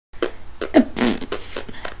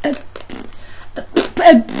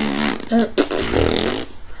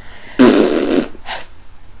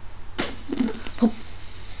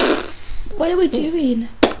What are we doing?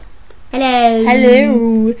 Hello.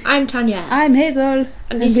 Hello. I'm Tanya. I'm Hazel.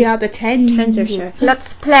 And we are the Tensor Show.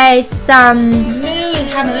 Let's play some Moon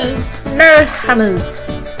Hammers. Mirror Hammers.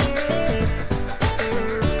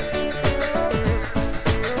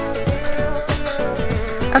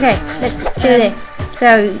 Okay, let's do this.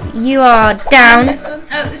 So you are down. This one?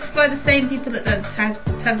 Oh, this is by the same people that done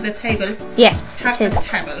tag the table. Yes, Tag it the is.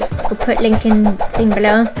 table. We'll put link in thing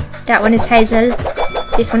below. That one is Hazel.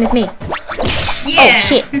 This one is me. Yeah. Oh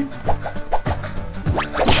shit. No!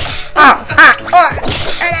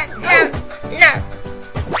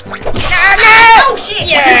 Oh shit.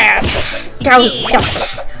 Yes! That was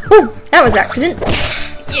justice. Ooh, that was an accident.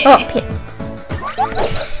 Yeah. Oh, piss.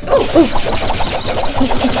 Ooh.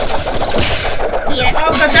 Yeah.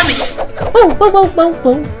 Oh god damn it. Ooh, whoa, whoa, whoa,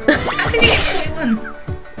 whoa. How did you get 41?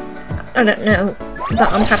 I don't know, but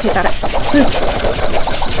I'm happy about it.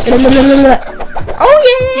 Oh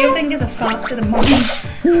Your yeah! fingers are faster than mine.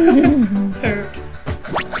 Hurt.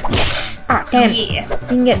 Ah, damn. Yeah. You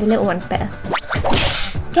can get the little ones better.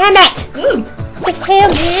 Damn it! Woo. The hell,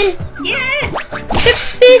 man! Yeah. The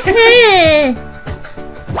fifth!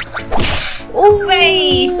 Ooh!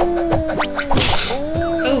 Way.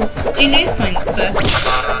 Oh, do you lose points for?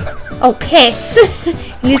 Oh, piss!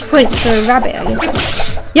 You lose points for a rabbit, are you?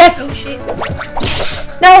 Yes! Oh shit.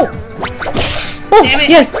 No! Oh, Damn it.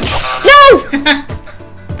 yes! No!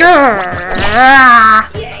 Grrrr.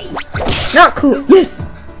 Yay. Not cool. Yes!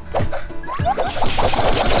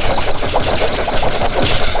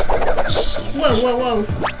 Whoa, whoa, whoa.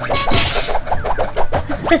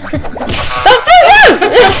 Oh,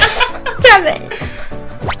 damn it!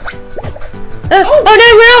 Oh no,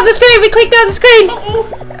 we're off the screen! We clicked on the screen! Oh,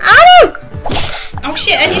 Oh oh. Oh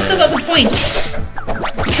shit, and you still got the point.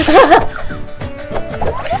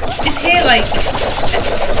 Just hear like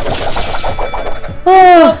steps. no!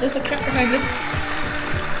 Oh, There's a cat behind us.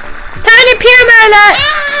 tiny pyramid alert!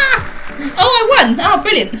 Ah! Oh, I won! Oh,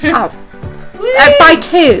 brilliant. Oh, Woo! by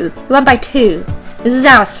 2. You won by 2. This is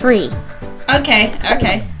our 3. Okay,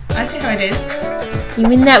 okay. I see how it is. You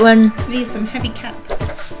win that one. These are some heavy cats.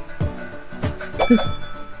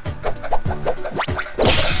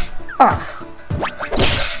 Oh.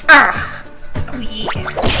 Ah. Oh yeah.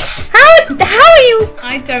 How are you?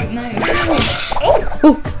 I don't know.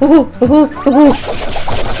 Oh!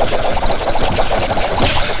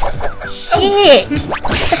 Shit!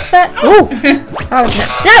 What the fuck? Oh! Oh no!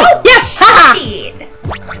 No! Yes! Haha! Shit!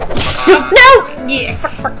 No! Yes.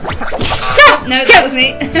 No! No, that was me.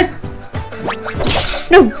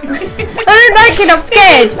 No! I don't like it. I'm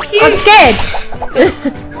scared. This is cute. I'm scared.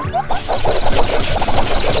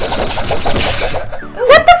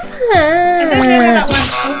 What the fuck? I don't know how that one.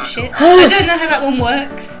 Oh shit! I don't know how that one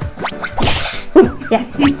works. Yeah.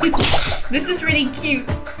 This is really cute.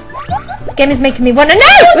 This game is making me wanna no!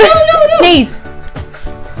 Sneeze.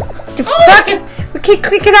 The fuck? We keep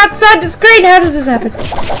clicking outside the screen. How does this happen?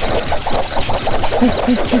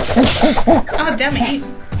 Oh damn it!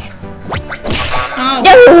 Oh.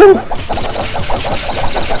 No!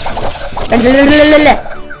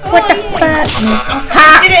 What the yeah. fuck? Oh, fuck, Ha! I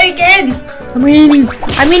did it again!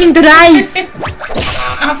 I'm eating the rice.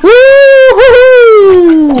 Oh,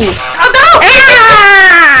 Woo-hoo-hoo! oh no!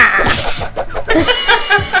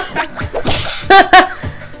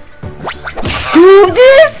 Do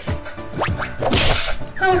this!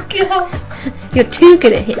 Oh god! You're too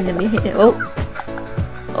good at hitting them. You're hitting it. Oh.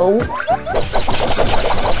 Oh.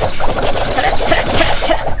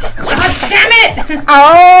 God damn it!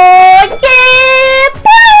 Oh, yeah!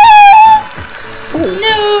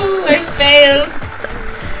 No, I failed.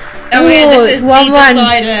 Oh yeah, this is the 1-1.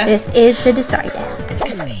 decider. This is the decider. It's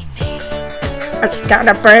gonna be me. It's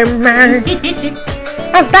gotta be me.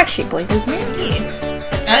 That was Backstreet Boys, isn't it? Yes.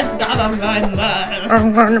 It's gotta run.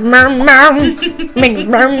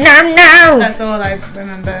 That's all I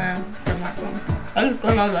remember from that song. It's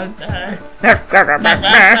gonna run.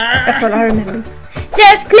 That's what I remember.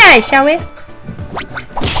 Let's play, shall we?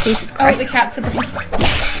 Jesus Oh, Christ. the cats are breaking.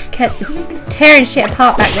 Cats are tearing shit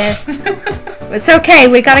apart back there. It's okay,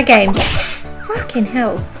 we got a game. Fucking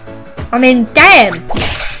hell. I mean, damn.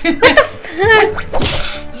 What the fuck?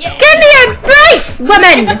 Yeah. Give me a break,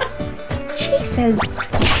 woman! Jesus. Oh,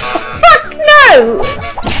 fuck no!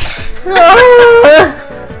 Oh,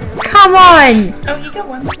 come on. Oh, you got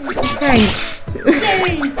one. Thanks.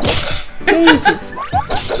 Yay. Jesus.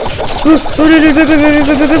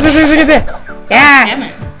 Damn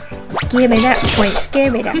Yes. it. Give me that points.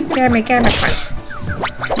 Give me that. Give me points.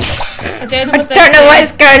 I don't know I what they're don't know doing.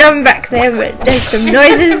 what's going on back there, but there's some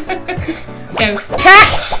noises. Ghost.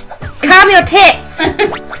 Cats! Calm your tits!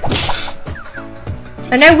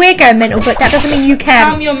 I know we're going mental, but that doesn't mean you Calm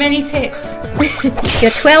can. your many tits.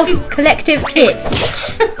 Your 12 collective tits.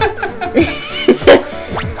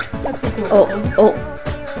 That's adorable. Oh.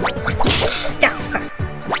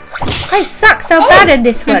 I suck so bad in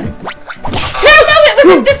this one. No, it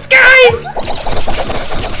was in disguise!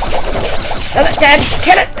 Kill it dead.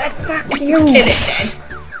 Kill it dead. Fuck you. Kill it dead.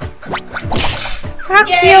 Fuck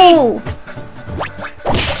Yay. you.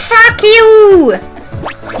 Fuck you.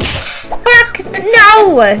 Fuck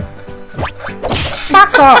no.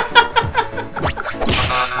 Fuck off.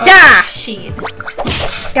 Da. Shit.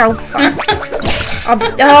 Oh fuck.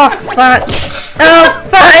 Oh fuck. Oh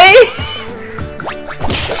fuck.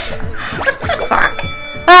 Fuck.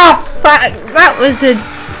 Oh fuck. That was a.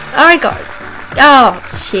 I got. Oh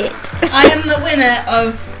shit. I am the winner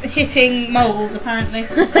of hitting moles, apparently.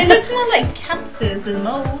 They looked more like hamsters than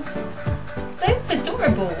moles. They was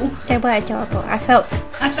adorable. They were adorable. I felt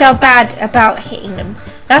so bad about hitting them.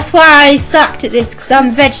 That's why I sucked at this, because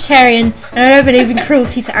I'm vegetarian and I don't believe in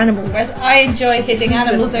cruelty to animals. Whereas I enjoy hitting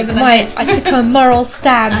animals over the head I took a moral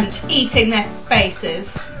stand. and eating their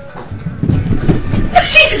faces.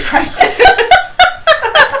 Jesus Christ!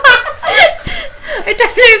 I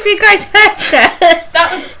don't know if you guys heard that.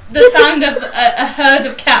 That was the sound of a herd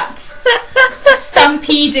of cats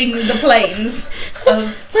stampeding the plains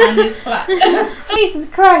of Tanya's flat. Jesus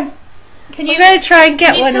Christ. Can I'm you going to try and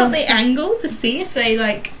get can you one tell on the angle to see if they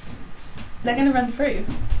like they're gonna run through?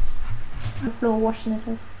 the floor washing it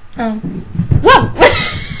off. Oh. Whoa!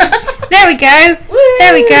 There we go. Woo!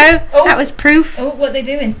 There we go. Oh. That was proof. Oh, what they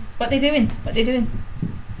doing? What they doing? What they doing?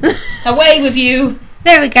 Away with you!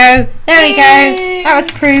 There we go. There we go. Yay. That was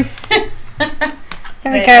proof. There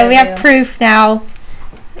we There go. We we have are. proof now.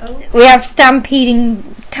 Oh. We have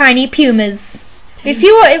stampeding tiny pumas. If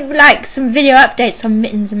you want like some video updates on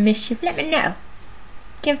Mittens and Mischief, let me know.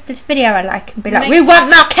 Give this video a like and be like, Make- we want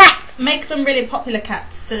more cats! Make them really popular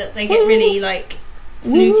cats so that they get really like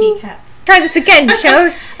snooty cats. Try this again,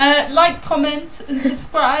 show. Like, comment and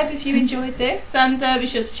subscribe if you enjoyed this, and be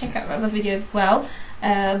sure to check out our other videos as well.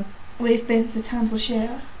 We've been the Tansel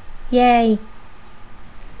Show. Yay.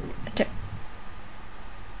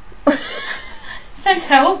 Send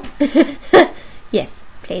help! Yes,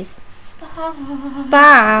 please. Bye.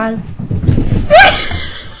 Bye.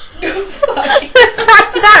 Fuck.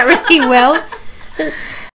 That really well.